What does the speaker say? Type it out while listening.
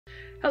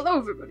Hello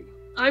everybody,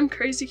 I'm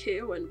Crazy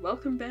KO and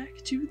welcome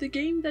back to the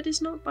game that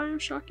is not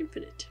Bioshock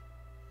Infinite,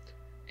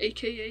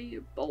 aka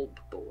Bulb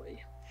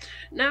Boy.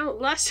 Now,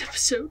 last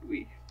episode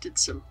we did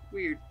some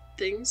weird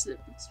things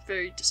that was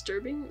very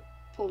disturbing,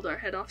 pulled our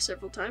head off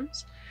several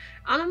times,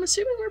 and I'm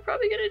assuming we're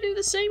probably gonna do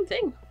the same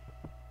thing.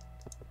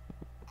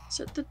 Is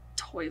that the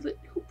toilet?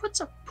 Who puts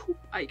a poop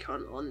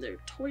icon on their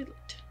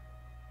toilet?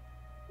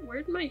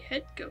 Where'd my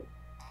head go?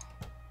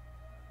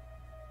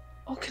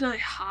 Oh, can I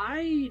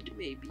hide,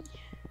 maybe?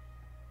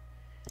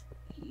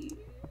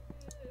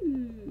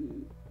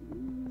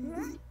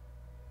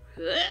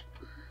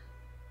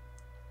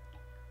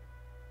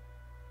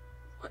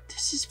 What?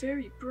 This is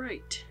very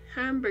bright.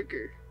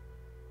 Hamburger.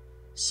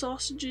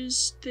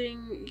 Sausages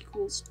thing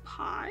equals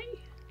pie?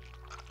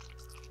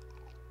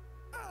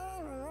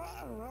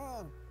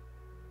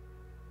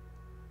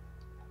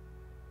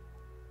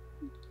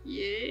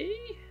 Yay.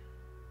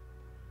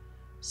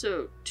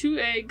 So, 2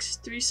 eggs,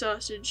 3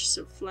 sausage,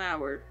 some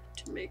flour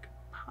to make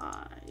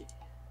pie.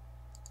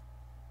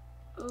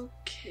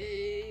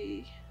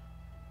 Okay.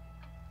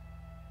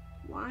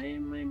 Why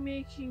am I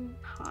making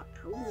pie?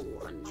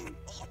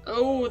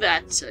 Oh,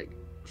 that's a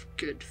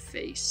good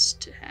face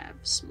to have,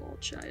 small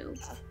child.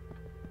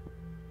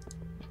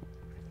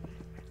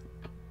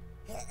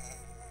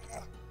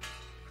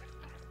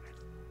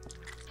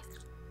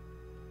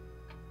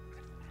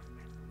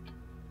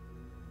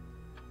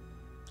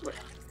 What?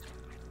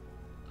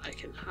 I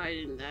can hide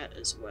in that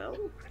as well.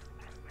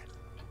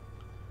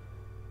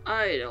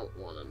 I don't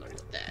want to know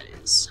what that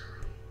is.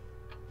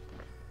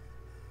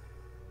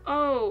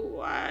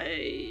 Oh,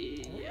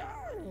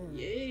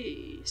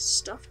 yay,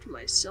 stuffed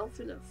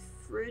myself in a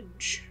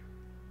fridge.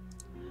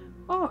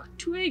 Oh,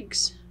 2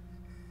 eggs.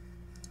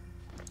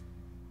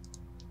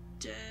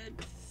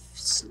 Dead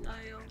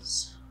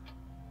snails.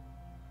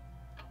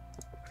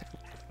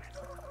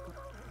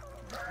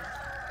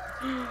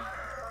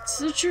 It's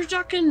the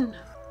Turdukenphant.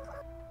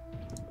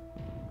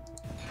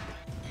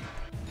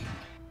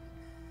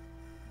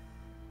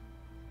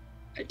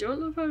 I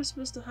don't know if I was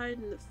supposed to hide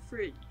in the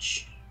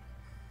fridge.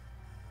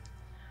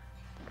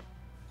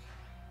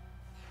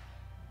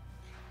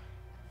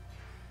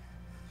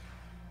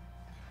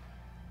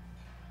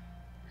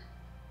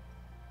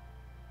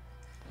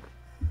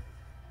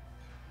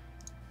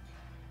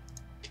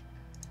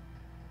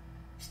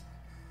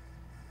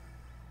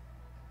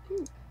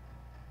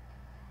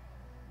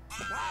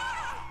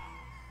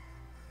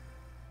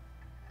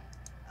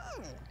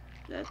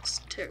 That's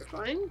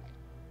terrifying.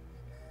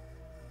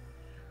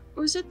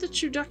 Oh, is that the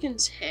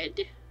Turdukenphant's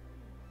head?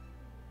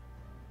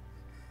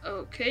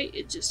 Okay,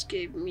 it just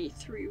gave me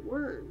 3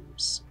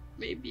 worms.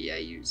 Maybe I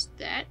used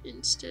that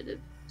instead of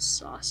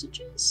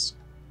sausages?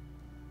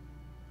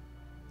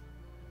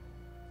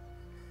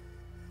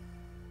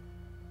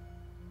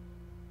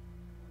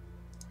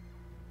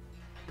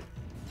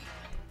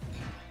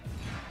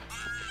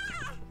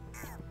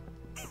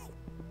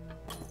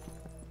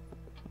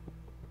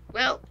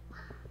 Well,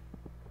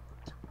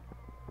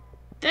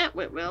 that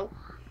went well.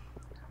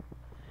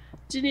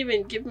 Didn't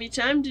even give me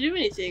time to do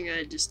anything.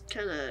 I just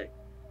kind of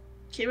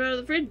came out of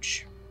the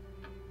fridge.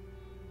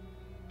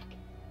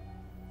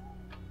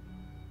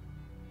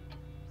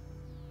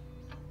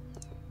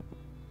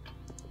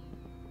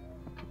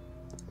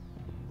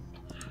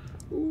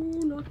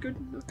 Ooh, not good,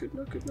 not good,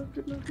 not good, not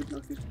good, not good,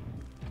 not good.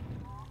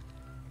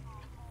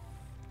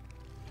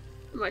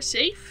 Am I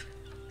safe?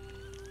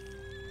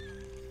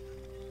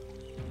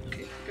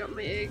 Okay, I got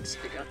my eggs.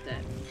 I got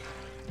that.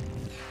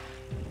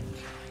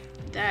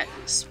 That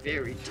is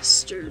very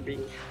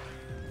disturbing.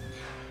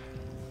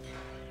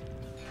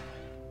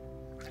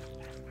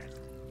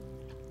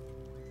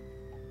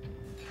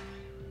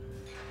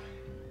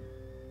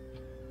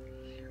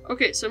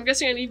 Okay, so I'm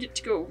guessing I need it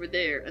to go over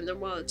there, and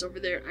then while it's over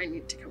there, I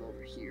need to come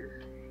over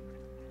here.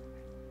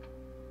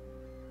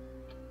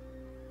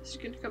 Is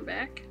it going to come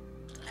back?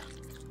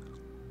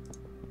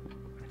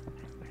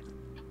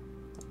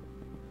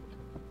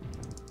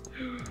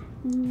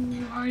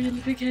 Ooh, hide in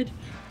the big head.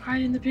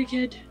 Hide in the big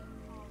head.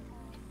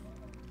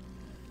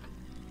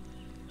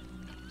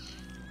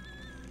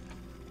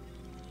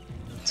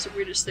 It's the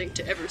weirdest thing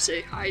to ever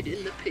say, hide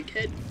in the pig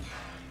head.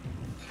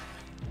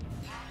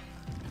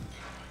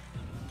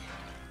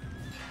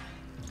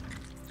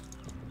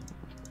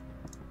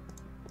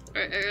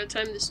 Alright, I gotta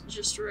time this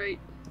just right.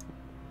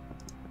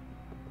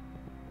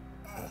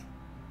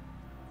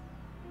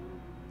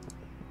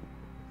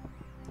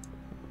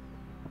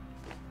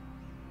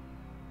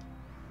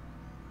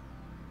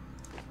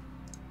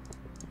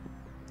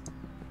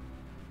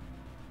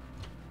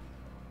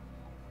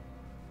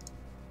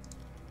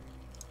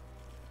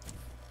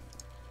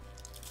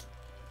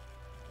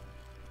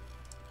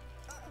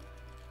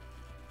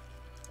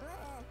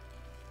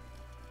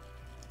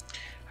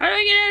 How do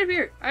I get out of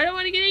here? I don't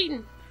want to get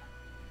eaten.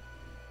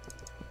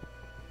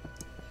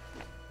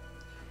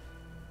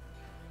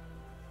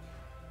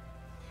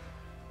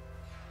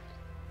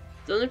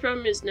 The only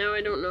problem is now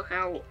I don't know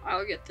how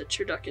I'll get the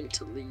Turdukenphant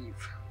to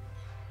leave.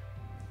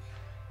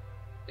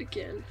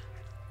 Again.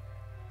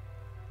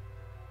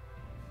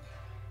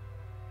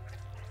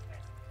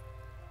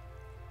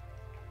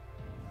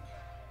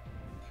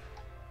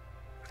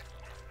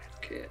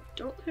 Okay, I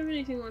don't have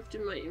anything left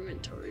in my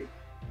inventory.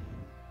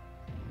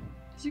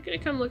 Is he gonna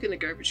come look in the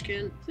garbage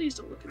can? Please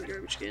don't look in the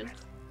garbage can.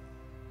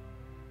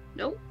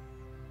 Nope.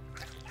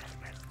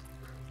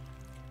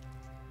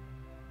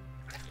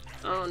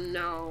 Oh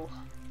no.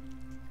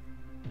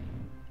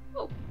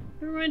 Oh,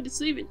 never mind, it's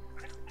leaving.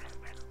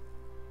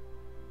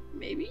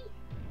 Maybe?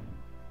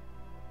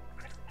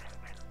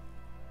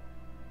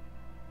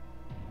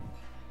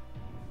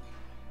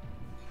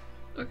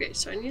 Okay,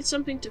 so I need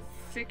something to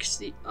fix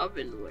the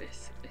oven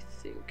with, I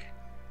think.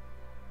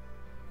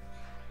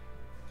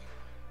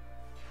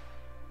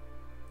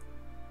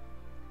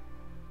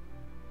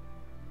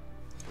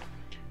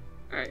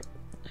 Alright,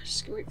 I'm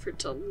just gonna wait for it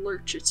to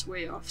lurch its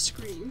way off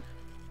screen.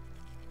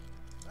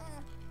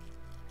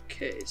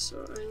 Okay,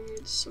 so I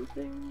need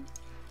something.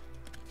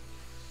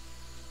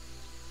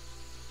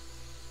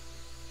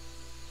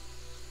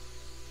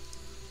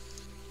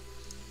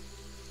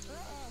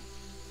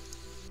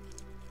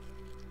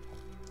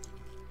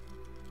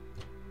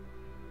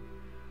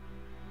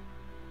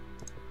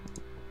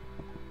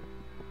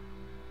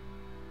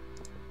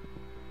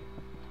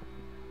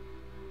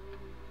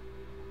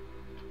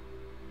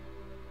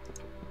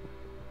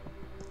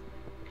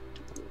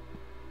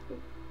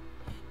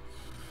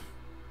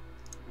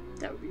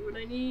 That would be what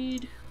I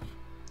need.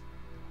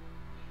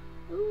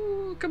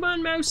 Oh, come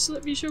on, mouse,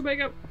 let me show back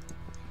up.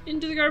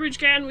 Into the garbage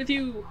can with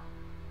you.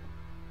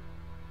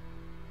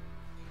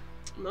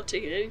 I'm not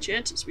taking any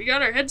chances. We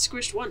got our head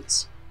squished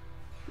once.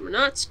 We're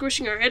not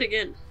squishing our head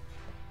again.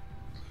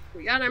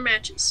 We got our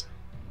matches.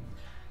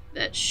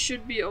 That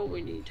should be all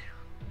we need.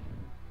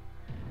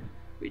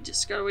 We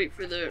just gotta wait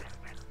for the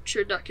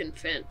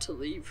Turdukenphant to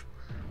leave.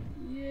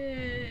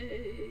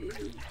 Yay!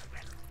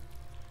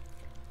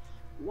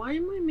 Why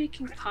am I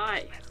making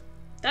pie?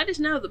 That is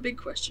now the big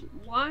question.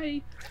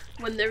 Why,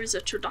 when there is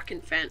a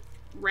Turdukenphant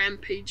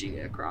rampaging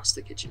across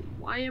the kitchen,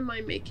 why am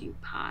I making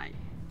pie?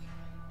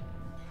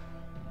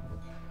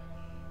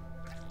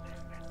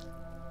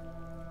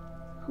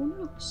 Who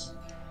knows?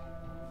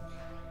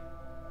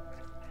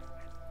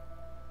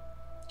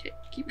 Okay,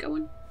 keep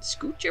going.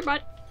 Scoot your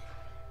butt.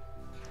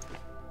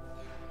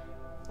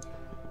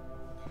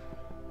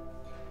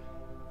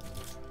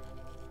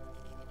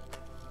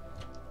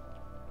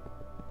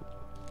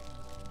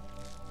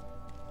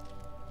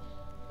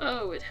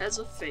 Oh, it has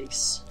a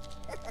face.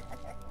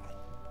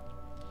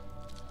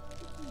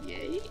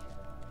 Yay.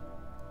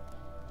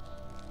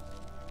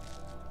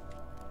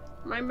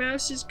 My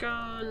mouse is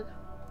gone.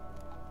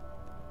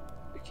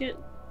 I can't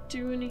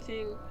do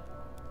anything.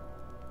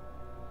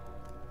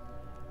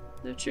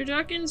 The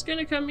Turduken's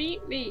gonna come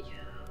eat me.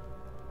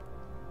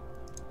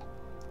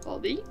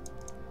 Bobby?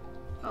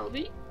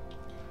 Bobby?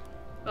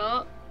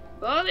 Oh,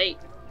 Bobby!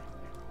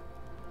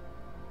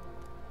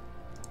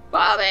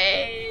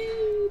 Bobby!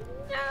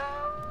 No!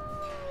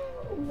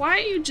 Why are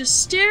you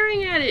just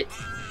staring at it?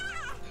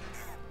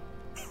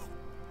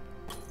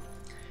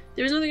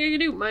 There was nothing I could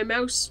do. My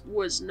mouse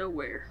was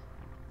nowhere.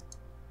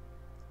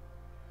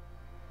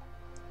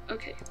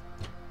 Okay.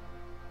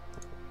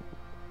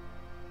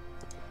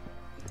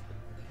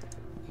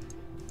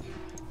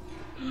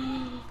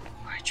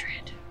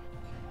 Hydrant.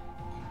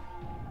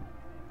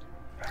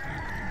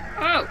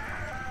 Oh!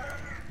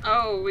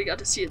 Oh, we got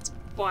to see its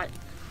butt.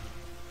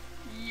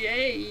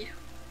 Yay!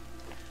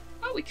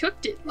 Oh, we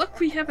cooked it. Look,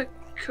 we have a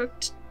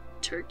cooked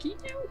turkey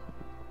now?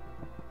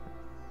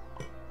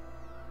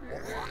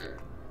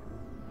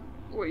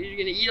 What, you're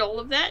gonna eat all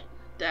of that?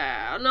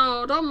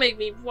 No, don't make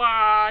me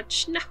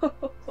watch. No.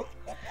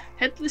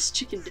 Headless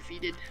chicken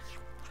defeated.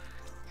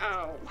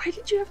 Oh, why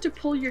did you have to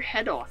pull your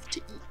head off to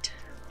eat?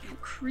 You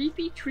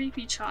creepy,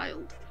 creepy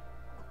child.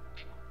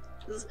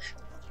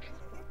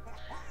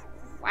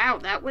 Wow,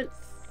 that went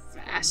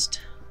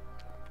fast.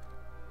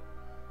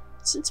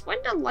 Since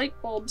when do light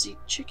bulbs eat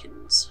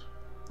chickens?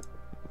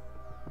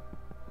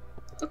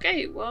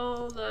 Okay,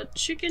 well, the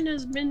chicken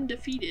has been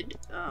defeated.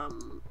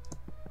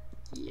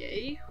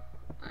 Yay,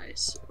 I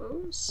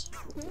suppose.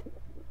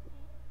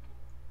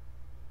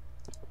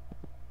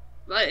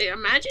 But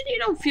imagine you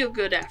don't feel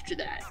good after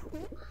that.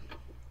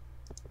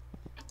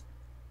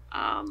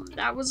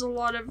 That was a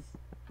lot of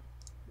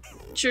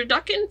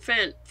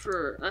Turdukenphant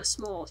for a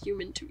small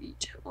human to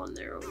eat on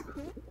their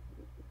own.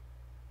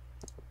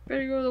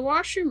 Better go to the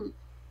washroom.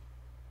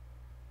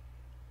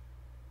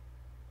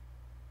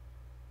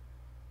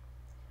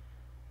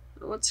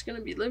 What's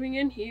gonna be living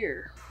in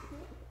here?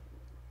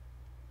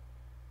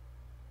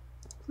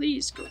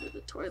 Please go to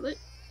the toilet.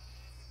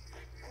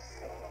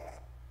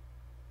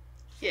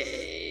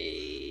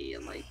 Yay!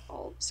 Light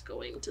bulbs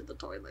going to the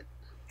toilet.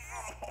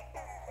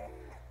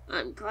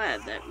 I'm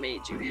glad that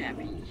made you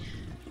happy.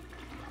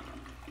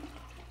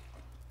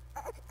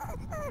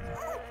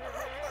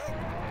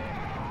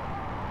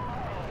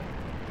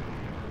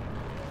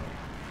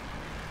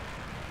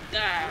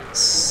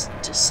 That's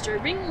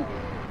disturbing.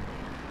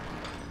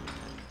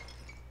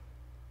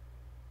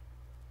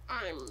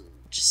 I'm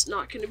just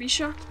not gonna be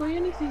shocked by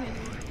anything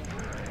anymore.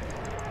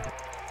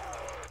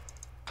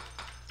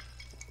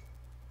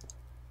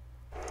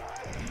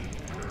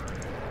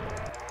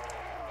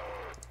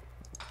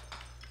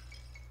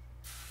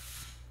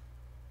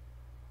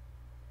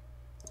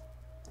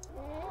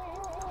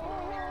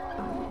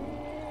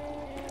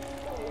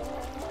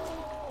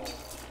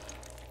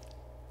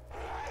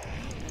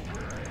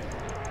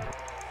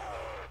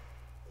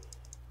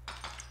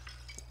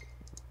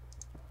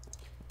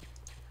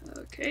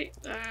 Okay,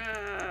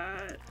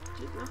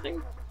 did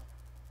nothing.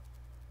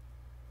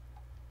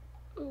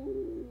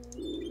 Oh,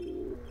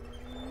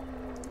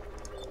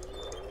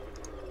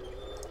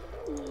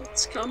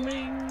 it's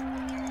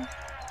coming.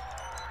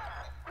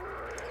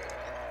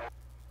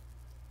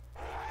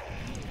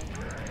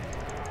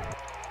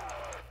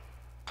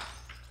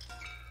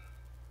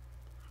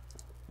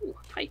 Ooh,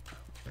 a pipe.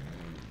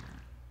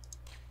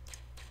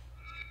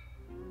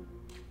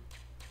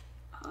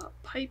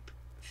 Pipe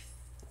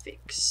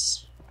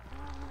fix.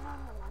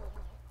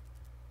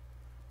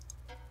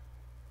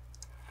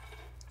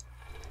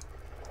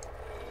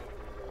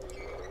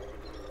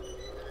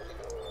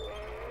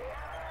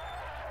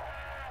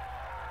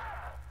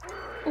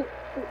 Oh.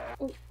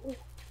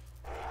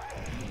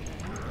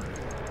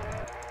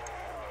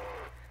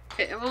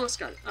 Okay, I've almost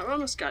got it. I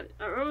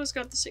almost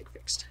got the sink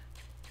fixed.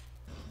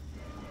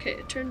 Okay,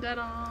 I turned that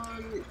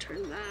on,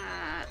 turn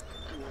that,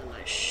 and then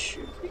I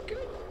should be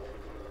good.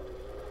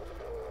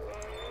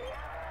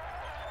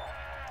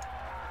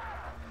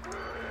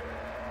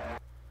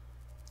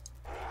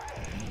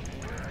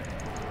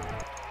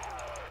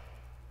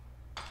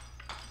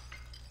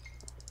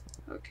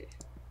 Okay.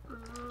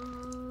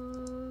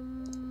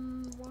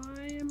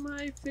 Why am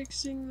I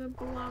fixing the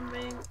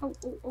plumbing? Oh.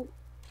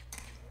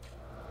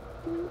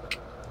 Blink.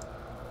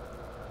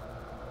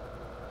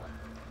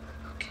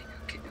 Okay.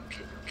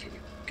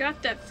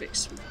 Got that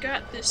fixed. We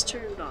got this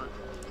turned on.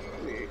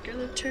 We're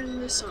gonna turn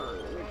this on.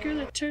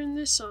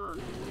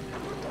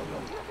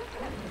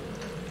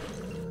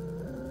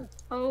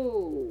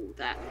 Oh,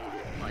 that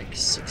made it like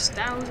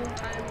 6,000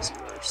 times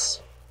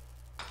worse.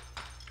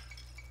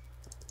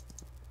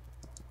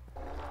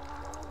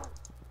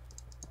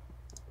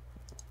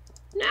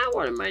 Now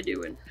what am I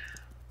doing?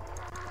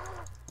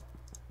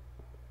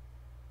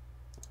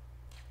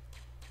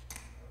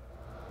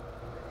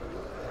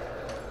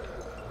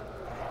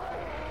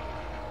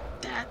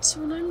 That's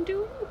what I'm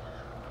doing?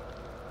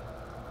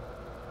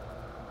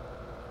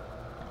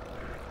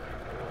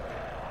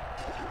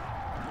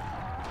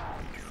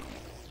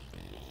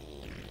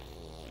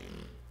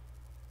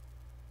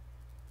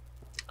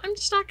 I'm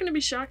just not gonna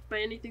be shocked by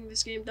anything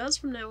this game does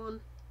from now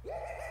on.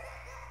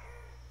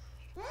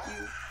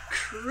 You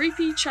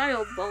creepy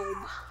child bulb.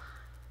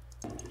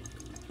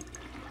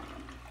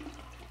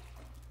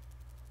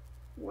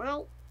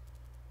 Well,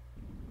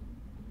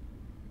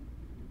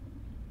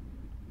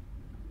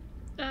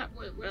 that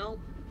went well.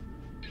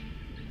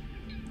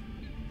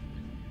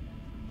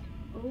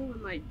 Oh,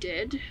 am I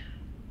dead?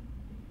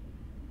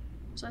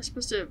 Was I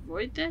supposed to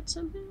avoid that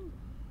somehow?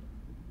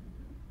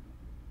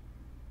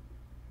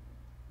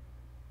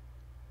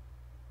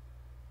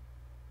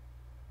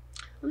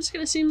 I'm just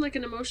gonna seem like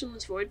an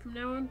emotionless void from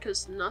now on,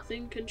 because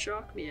nothing can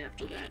shock me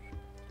after that.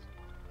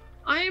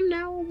 I am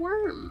now a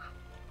worm.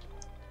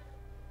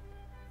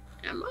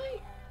 Am I?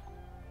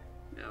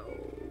 No.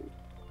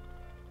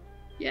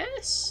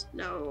 Yes?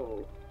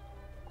 No.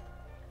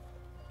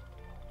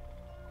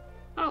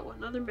 Oh,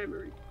 another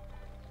memory.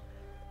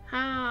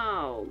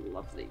 How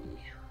lovely.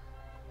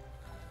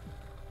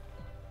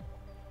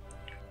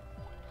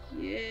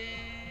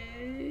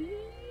 Yay.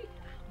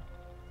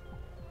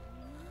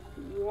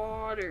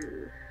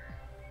 Water.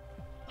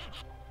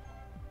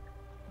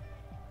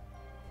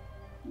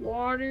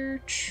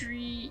 Water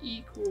tree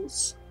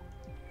equals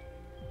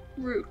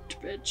root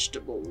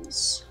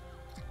vegetables.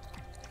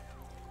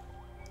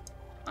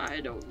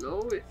 I don't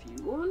know if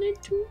you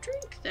wanted to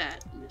drink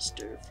that,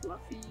 Mr.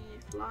 Flappy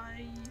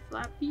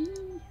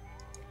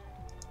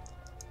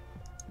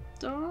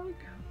dog.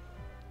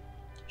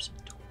 There's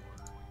a door.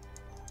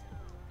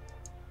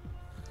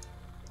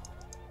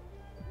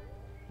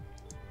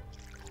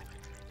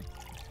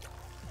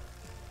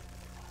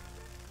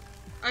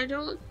 I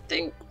don't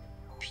think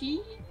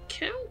pee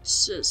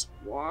counts as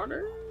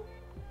water,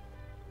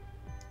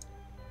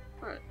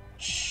 but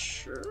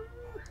sure.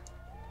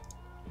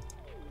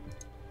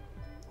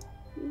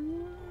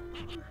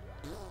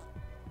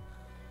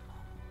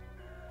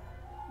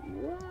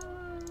 Well,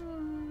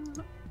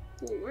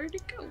 where'd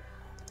it go?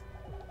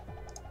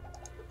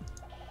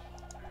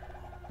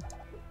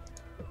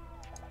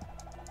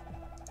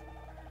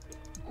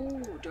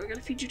 Oh, do I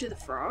gotta feed you to the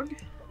frog?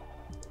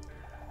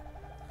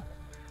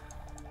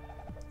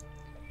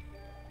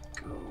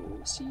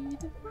 Go see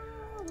the frog.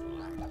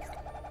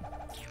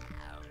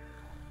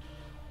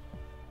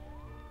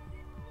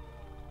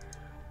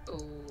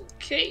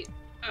 Okay,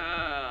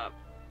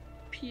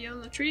 pee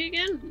on the tree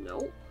again?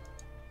 Nope.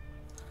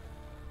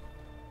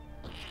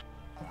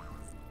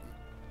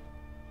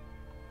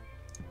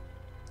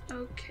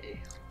 Okay.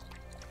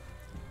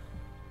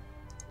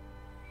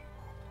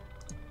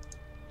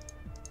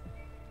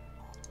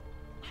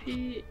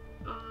 Pee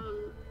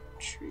on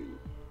tree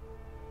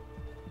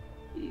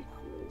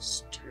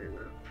equals turn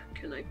up.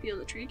 Can I pee on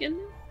the tree again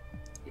now?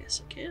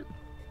 Yes, I can.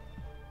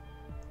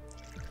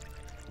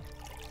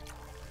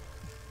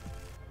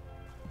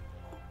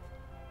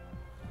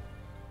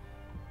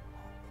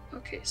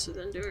 Okay, so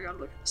then do I gotta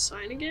look at the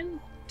sign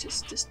again?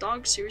 Does this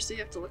dog seriously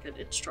have to look at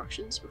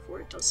instructions before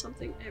it does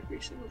something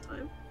every single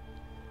time?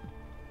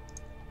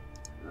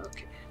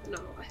 Okay, no,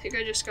 I think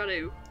I just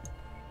gotta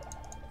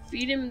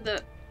feed him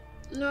the...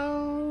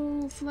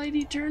 No,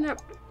 flighty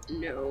turnip.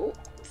 No,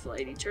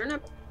 flighty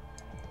turnip.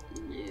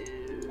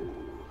 No.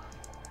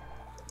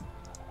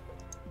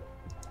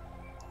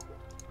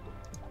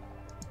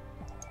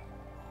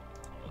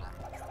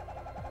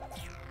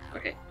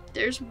 Okay,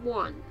 there's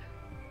one.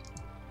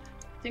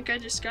 I think I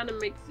just gotta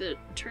make the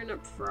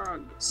turnip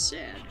frog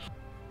sad.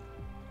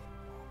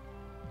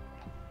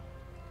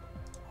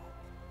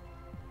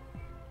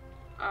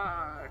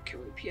 Can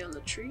we pee on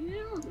the tree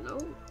now? No,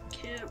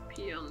 can't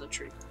pee on the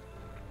tree.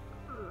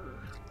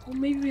 Oh,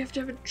 maybe we have to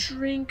have a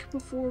drink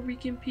before we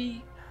can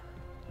pee.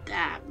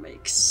 That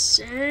makes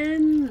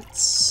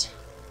sense.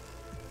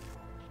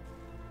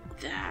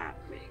 That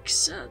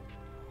makes a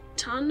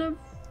ton of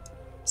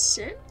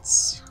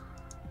sense.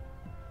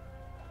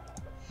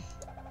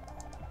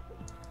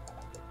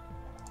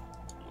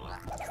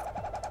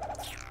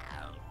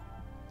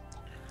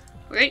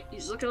 Okay,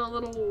 he's looking a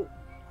little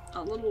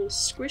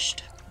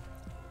squished.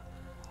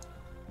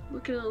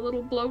 Looking a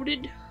little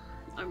bloated.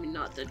 I mean,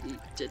 not that he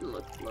didn't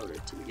look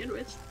bloated to begin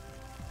with.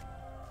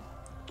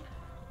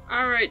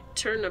 Alright,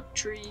 turnip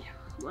tree.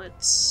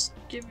 Let's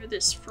give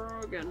this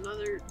frog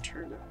another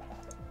turnip.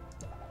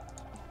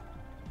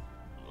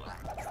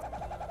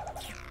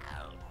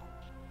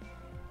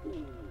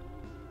 Ooh,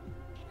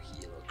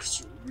 he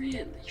looks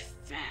really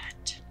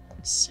fat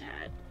and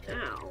sad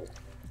now.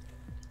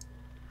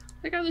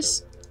 Look how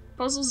this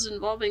puzzle's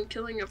involving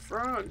killing a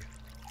frog.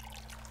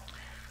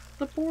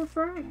 The poor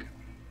frog.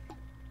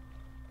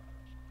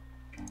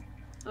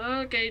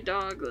 Okay,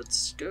 dog,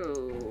 let's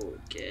go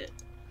get...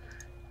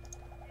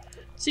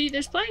 See,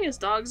 there's playing as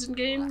dogs in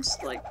games,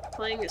 like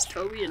playing as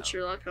Toby and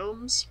Sherlock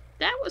Holmes.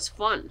 That was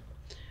fun.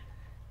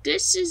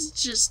 This is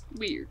just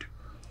weird.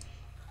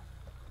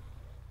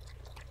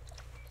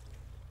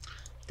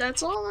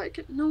 That's all I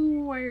can...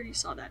 No, I already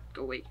saw that.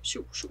 Go away.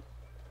 Shoot, shoot.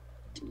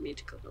 Didn't mean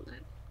to click on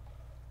that.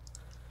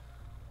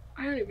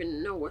 I don't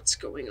even know what's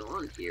going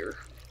on here.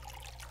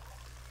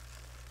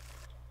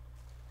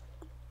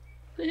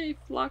 Hey,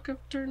 flock of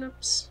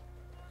turnips.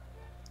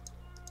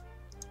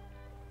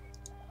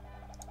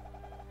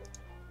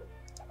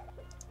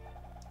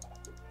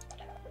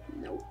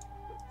 Nope.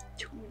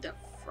 To the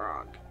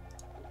frog.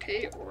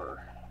 Okay,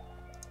 or...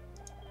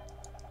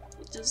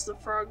 Does the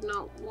frog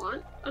not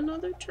want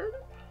another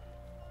turnip?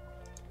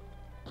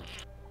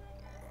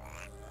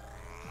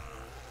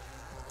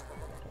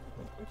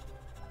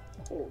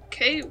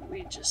 Okay,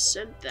 we just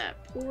sent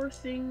that poor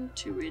thing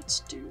to its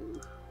doom.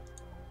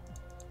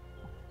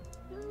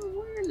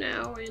 We're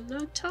now in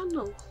a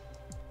tunnel.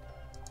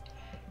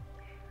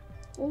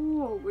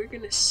 Oh, we're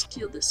gonna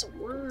steal this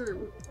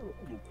worm.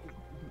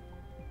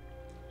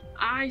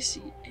 I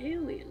see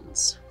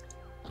aliens.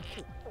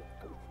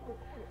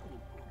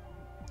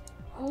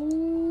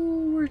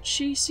 Oh, we're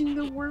chasing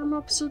the worm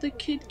up so the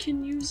kid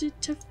can use it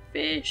to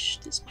fish.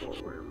 This poor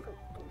worm.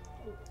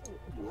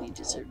 He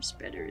deserves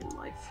better in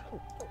life.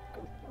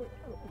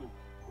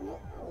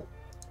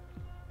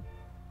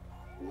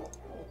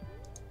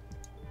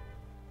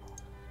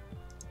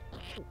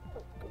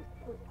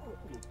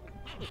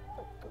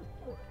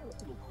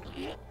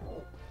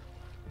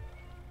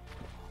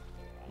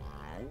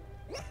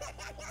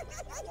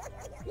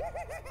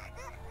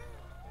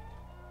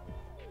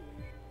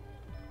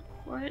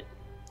 What?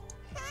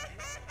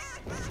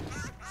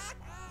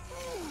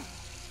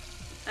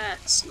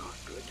 That's not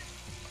good.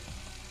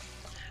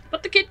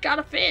 But the kid got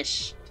a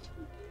fish!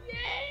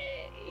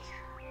 Yay!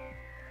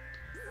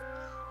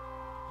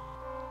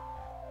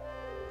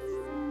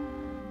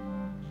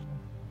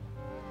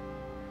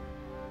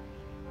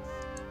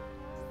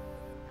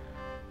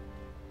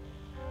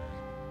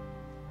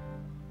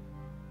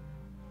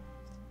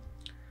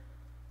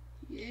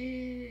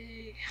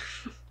 Yay!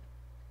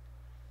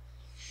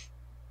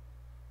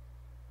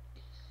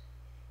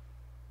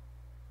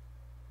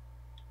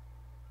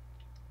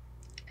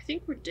 I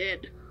think we're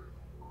dead.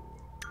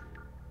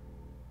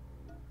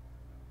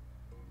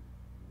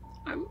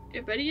 I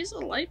bet he has a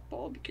light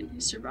bulb. Can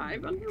he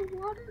survive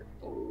underwater?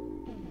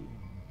 Oh.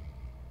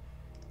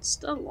 It's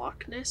the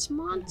Loch Ness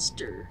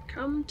Monster.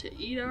 Come to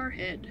eat our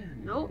head.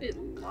 No, it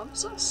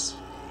loves us.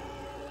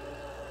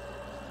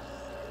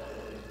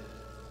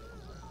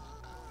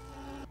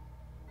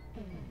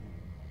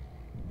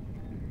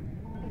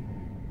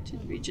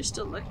 Did we just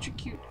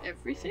electrocute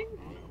everything?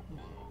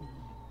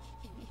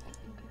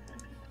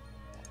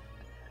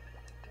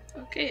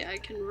 Okay, I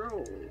can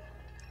roll.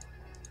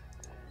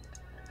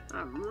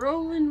 I'm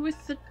rolling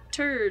with the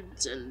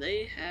turds, and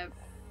they have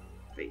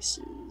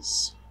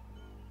faces.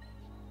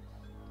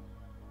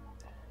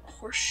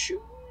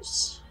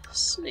 Horseshoes?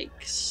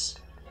 Snakes?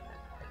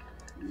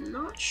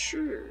 Not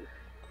sure.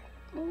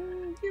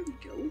 Oh, here we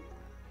go.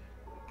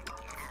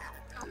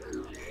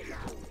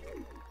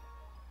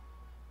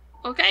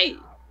 Okay!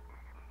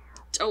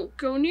 Don't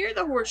go near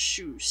the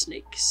horseshoe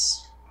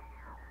snakes.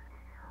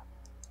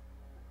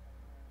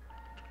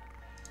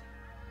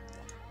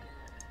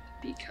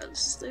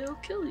 Because they'll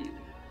kill you.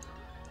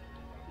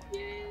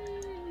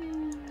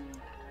 Yay!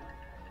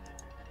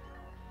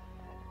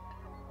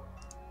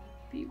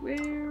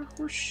 Beware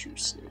horseshoe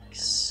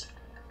snakes.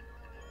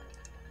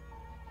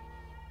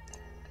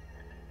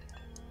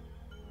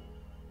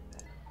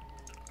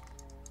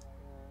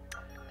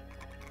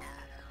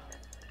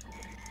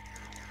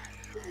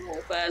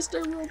 Roll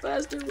faster, roll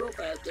faster, roll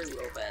faster,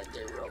 roll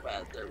faster, roll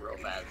faster, roll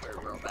faster,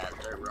 roll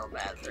faster, roll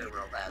faster,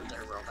 roll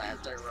faster, roll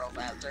faster, roll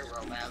faster,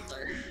 roll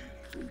faster.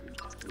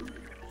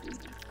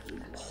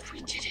 Oh, we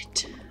did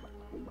it.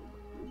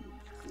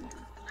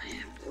 I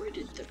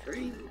avoided the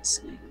brain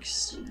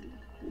snakes.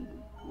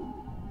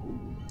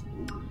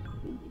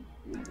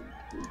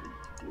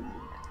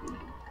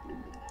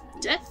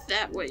 Death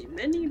that way,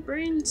 many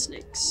brain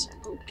snakes.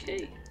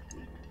 Okay.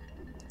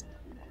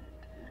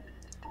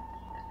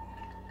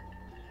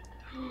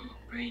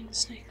 Brain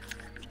snake.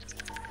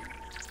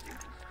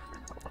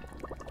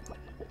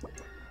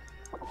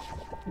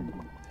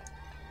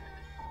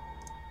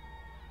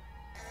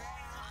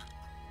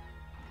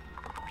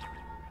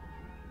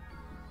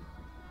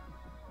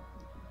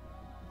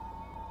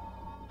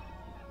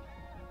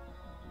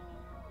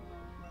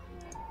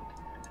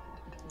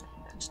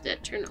 Did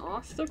that turn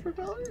off the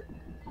propeller?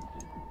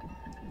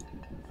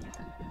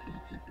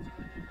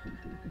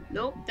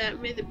 Nope,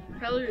 that made the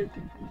propeller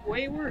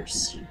way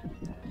worse.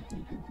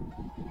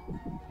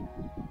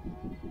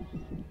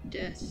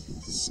 Death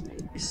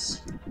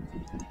snakes.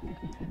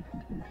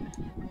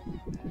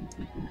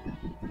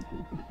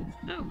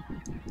 Oh.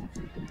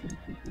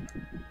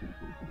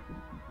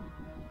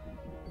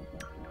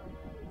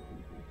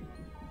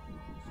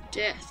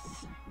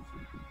 Death.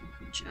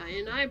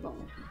 Giant eyeball.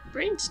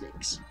 Brain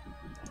snakes.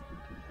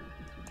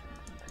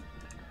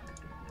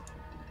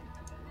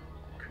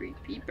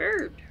 Creepy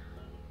bird.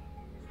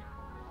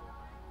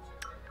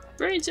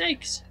 Brain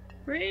snakes!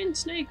 Brain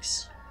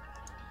snakes!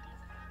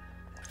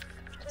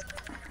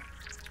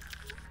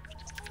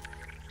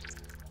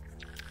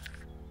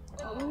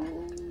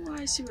 Oh,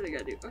 I see what I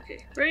gotta do.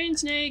 Okay, brain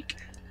snake!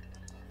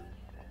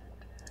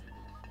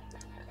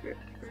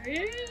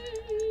 Brain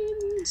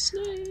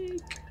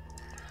snake!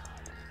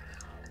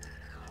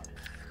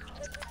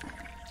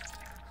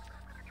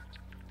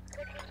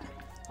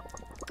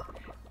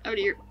 Out of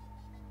here.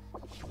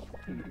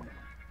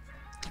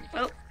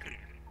 Well,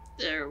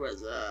 there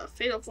was a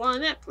fatal flaw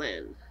in that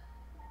plan.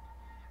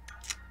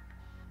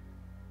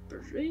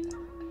 Brain.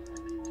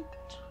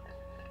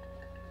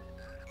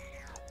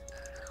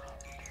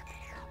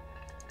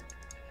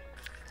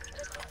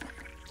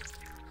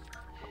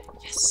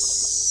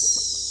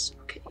 Yes.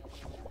 Okay.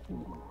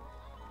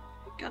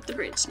 Got the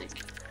brain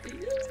snake.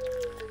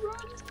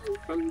 Run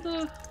from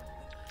the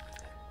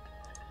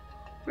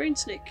brain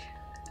snake.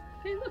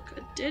 Hey, look,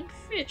 a dead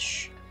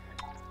fish.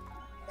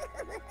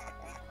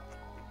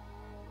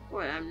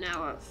 What, I'm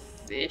now a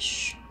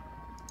fish?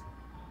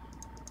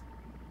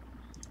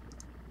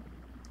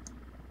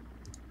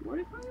 What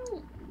if I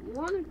don't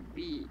want to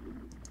be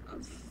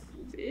a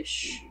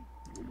fish?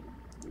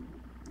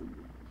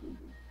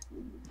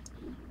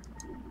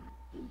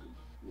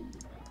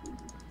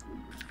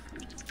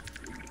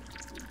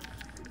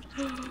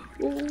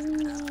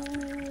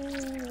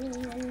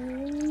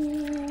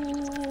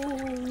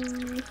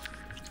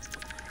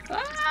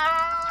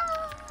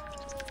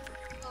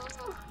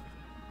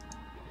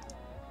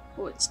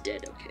 Oh, it's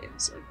dead. Okay, I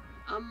was like,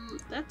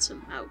 that's a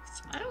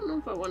mouth. I don't know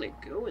if I want to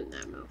go in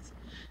that mouth.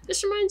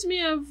 This reminds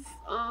me of,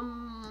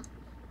 no!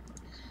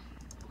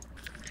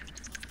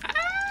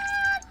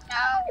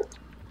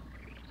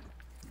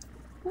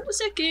 What was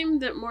that game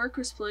that Mark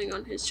was playing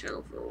on his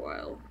channel for a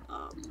while,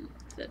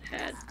 that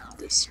had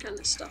this kind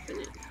of stuff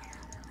in it?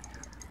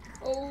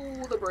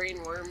 Oh, the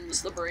brain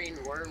worms, the brain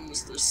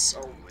worms. There's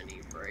so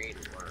many brain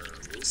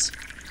worms.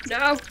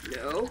 No,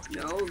 no,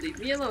 no, leave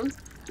me alone.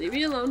 Leave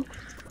me alone.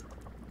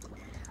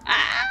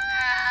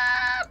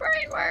 Ah!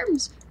 Brain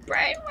worms!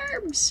 Brain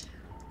worms!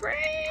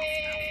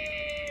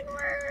 Brain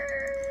worms!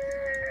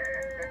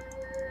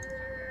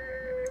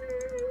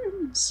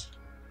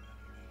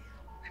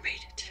 I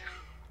made it.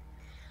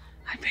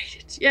 I made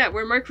it. Yeah,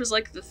 where Mark was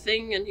like the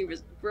thing and he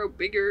was grow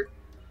bigger.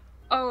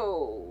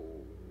 Oh.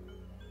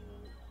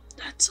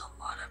 That's a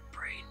lot of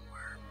brain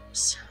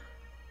worms.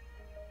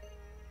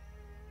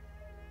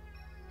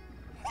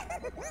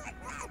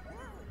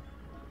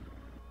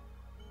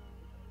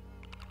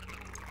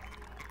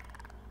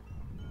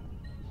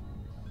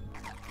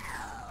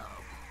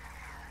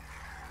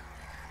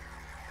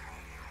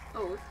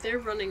 Oh, if they're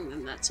running,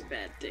 then that's a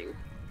bad thing.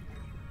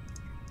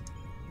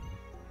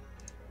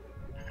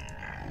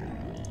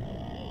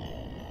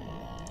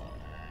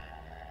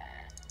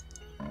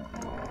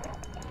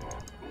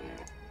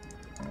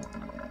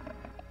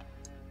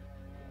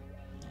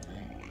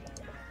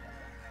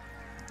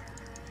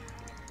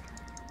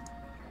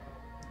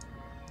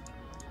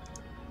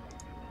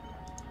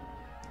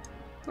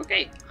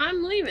 Okay,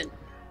 I'm leaving.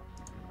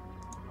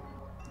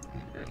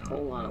 Got a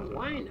whole lot of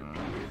wine up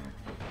here.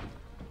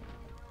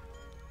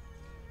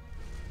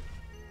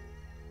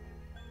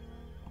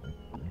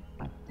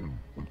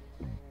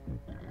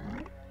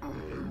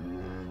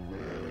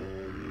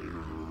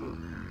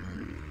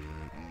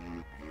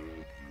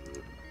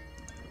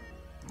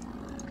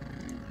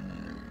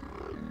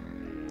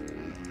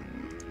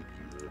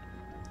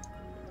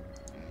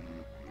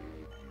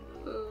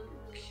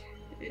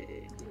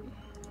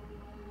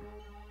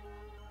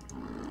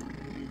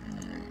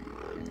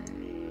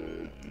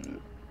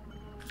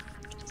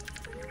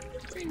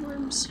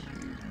 brainworms.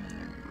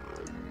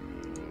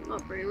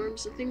 Not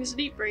brainworms, the things that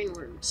eat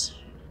brainworms.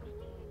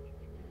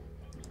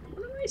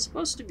 What am I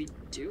supposed to be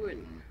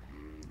doing?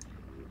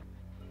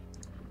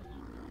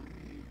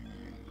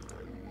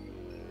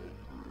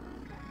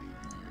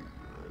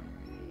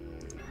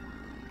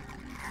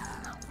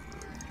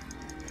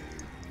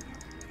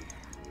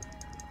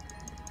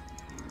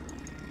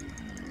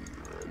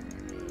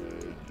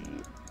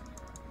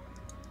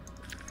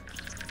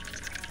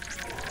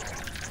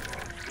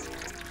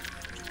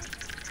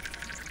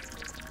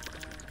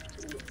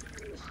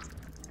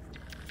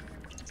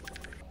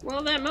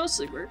 Well, that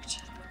mostly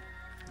worked.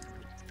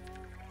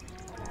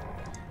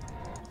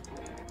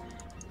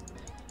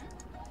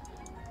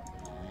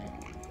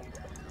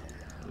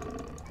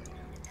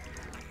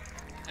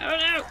 Oh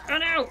no! Oh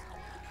no!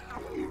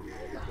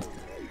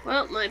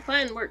 Well, my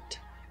plan worked.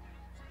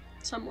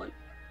 Somewhat.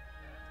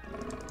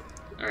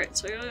 Alright,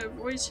 so I gotta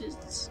avoid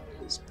his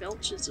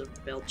belches of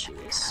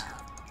belchiness.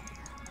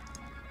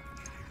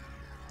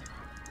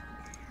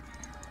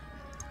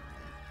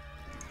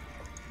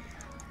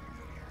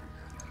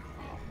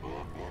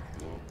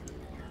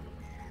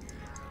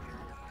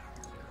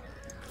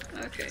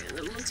 Okay, and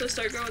then once I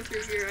start going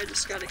through here, I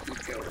just gotta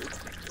keep going.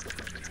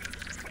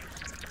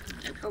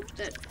 And hope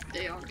that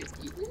they all get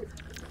eaten.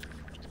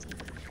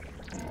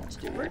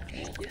 Did it work?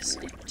 Yes,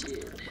 it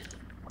did.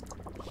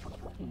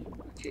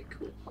 Okay,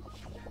 cool.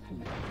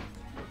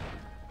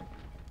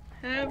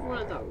 Have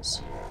one of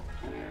those.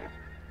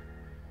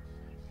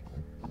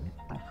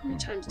 How many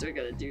times do I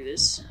gotta do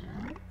this?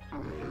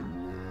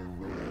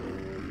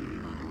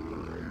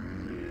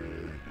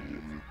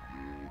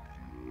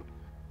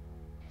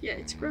 Yeah,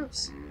 it's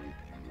gross.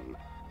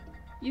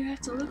 You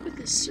have to live with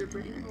this, Sir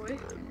Brain Boy.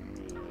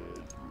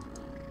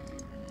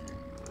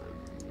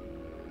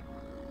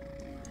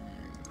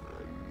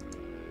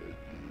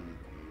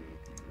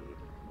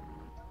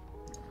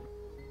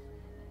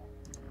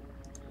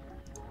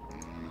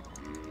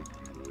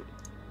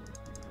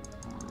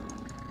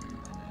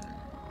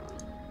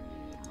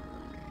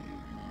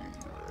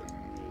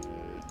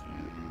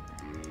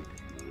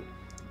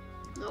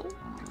 No,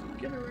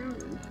 get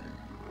around him.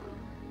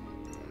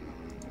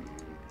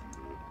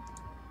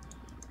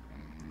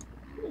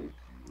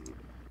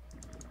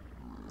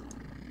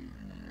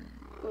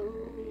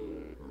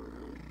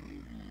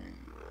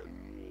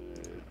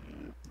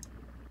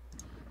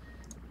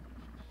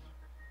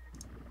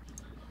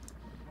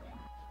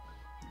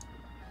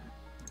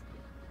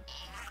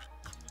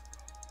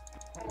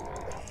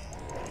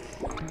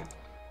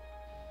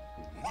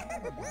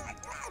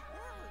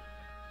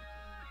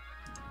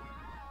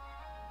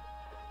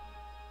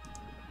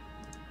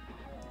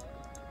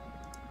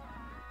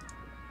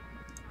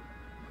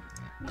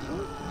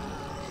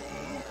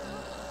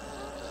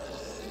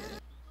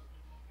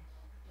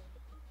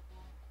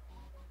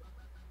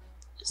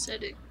 Is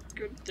that a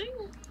good thing?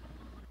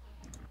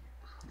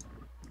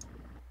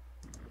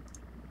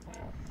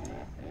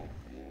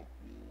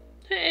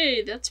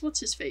 Hey, that's what's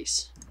his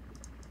face.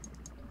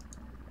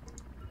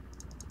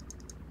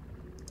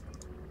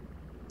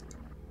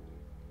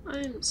 I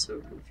am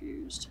so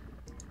confused.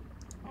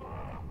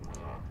 Oh,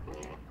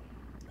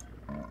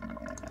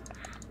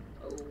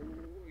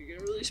 you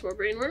gonna release more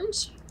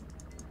brainworms?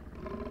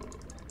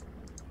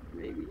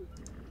 Maybe.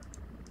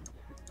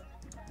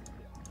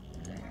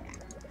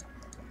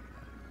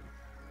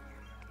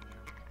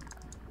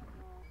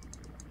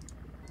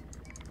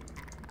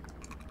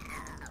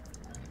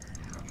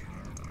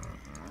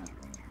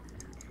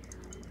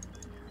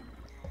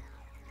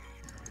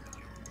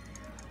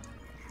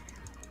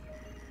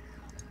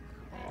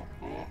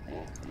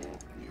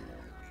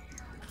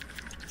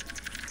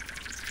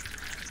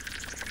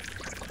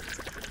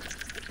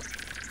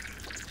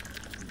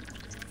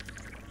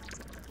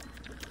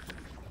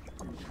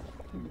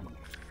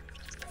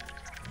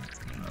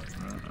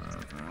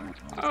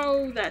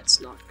 Oh,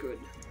 that's not good.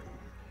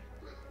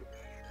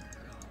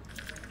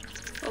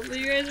 Hopefully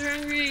you guys are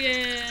hungry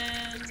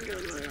again.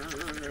 Because I got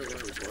another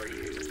one for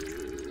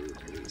you.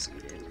 Please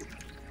eat him.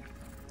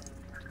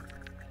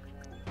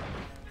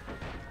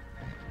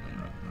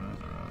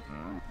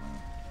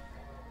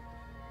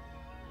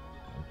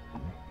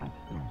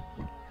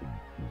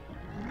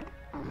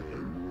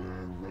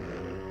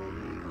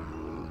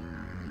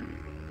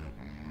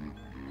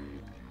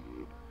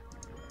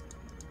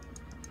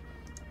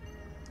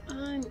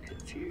 I'm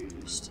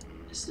confused.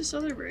 Is this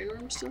other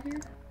brainworm still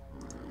here?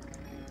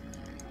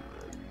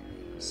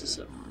 Is this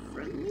a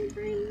friendly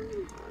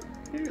brainworm?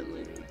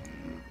 Apparently.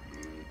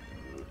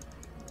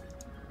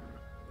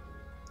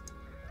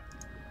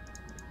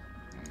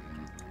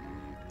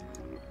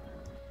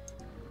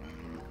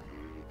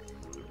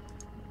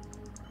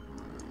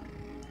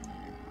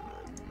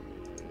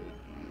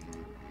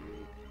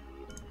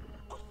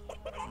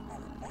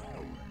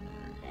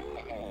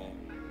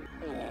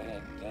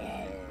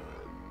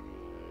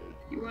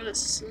 You want a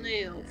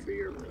snail for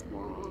your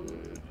mom.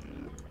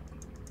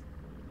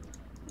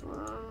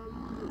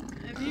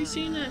 Have you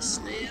seen a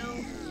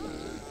snail?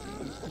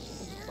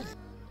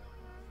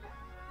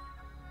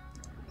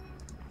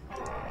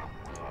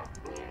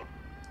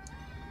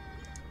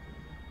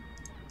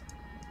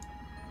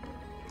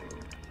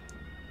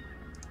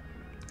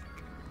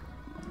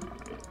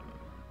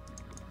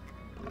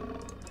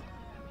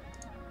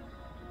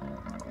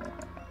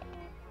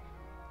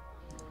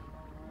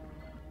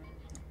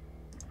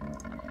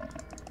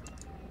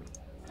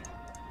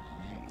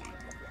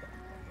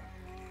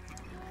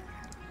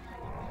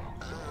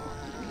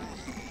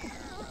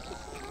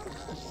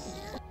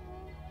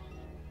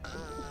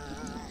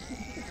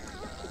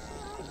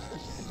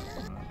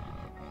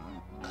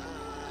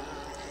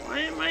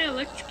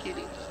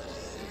 electrocuting.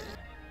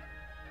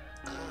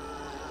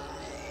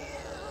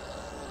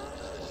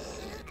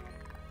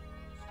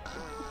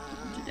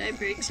 Did I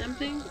break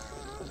something?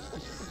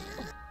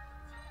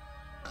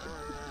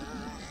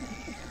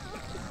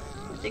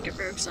 I think I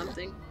broke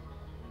something.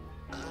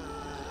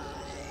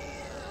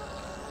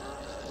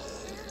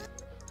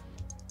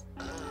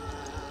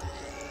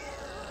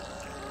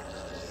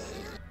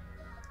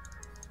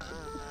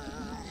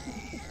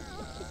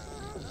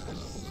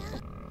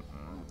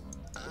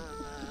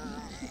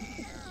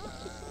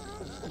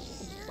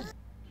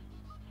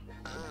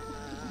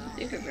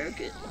 I think I broke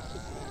it.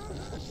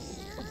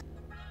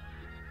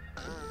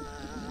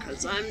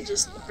 Because I'm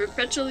just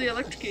perpetually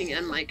electrocuting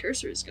and my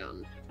cursor is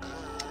gone.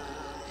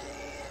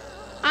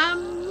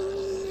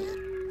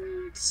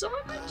 So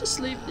I might just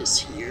leave this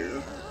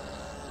here.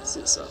 This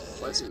is a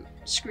pleasant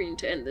screen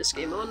to end this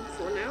game on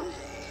for now.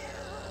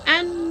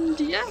 And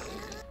yeah,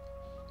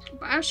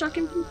 Bioshock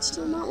Infinite's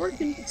still not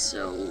working,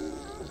 so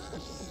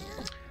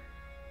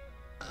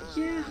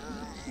yeah,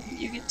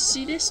 you get to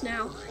see this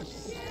now.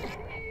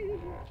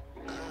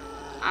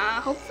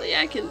 Hopefully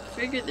I can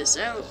figure this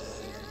out.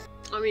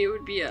 I mean, it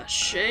would be a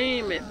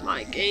shame if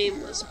my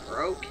game was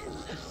broken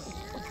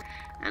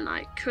and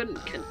I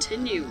couldn't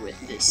continue with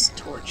this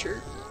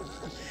torture.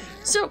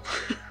 So,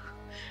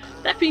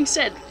 that being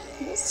said,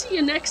 we'll see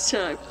you next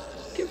time.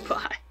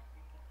 Goodbye.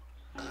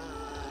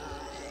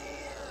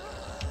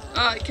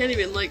 I can't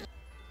even, like,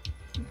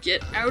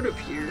 get out of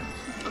here.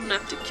 I'm gonna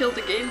have to kill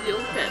the game the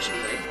old-fashioned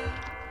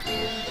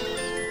way.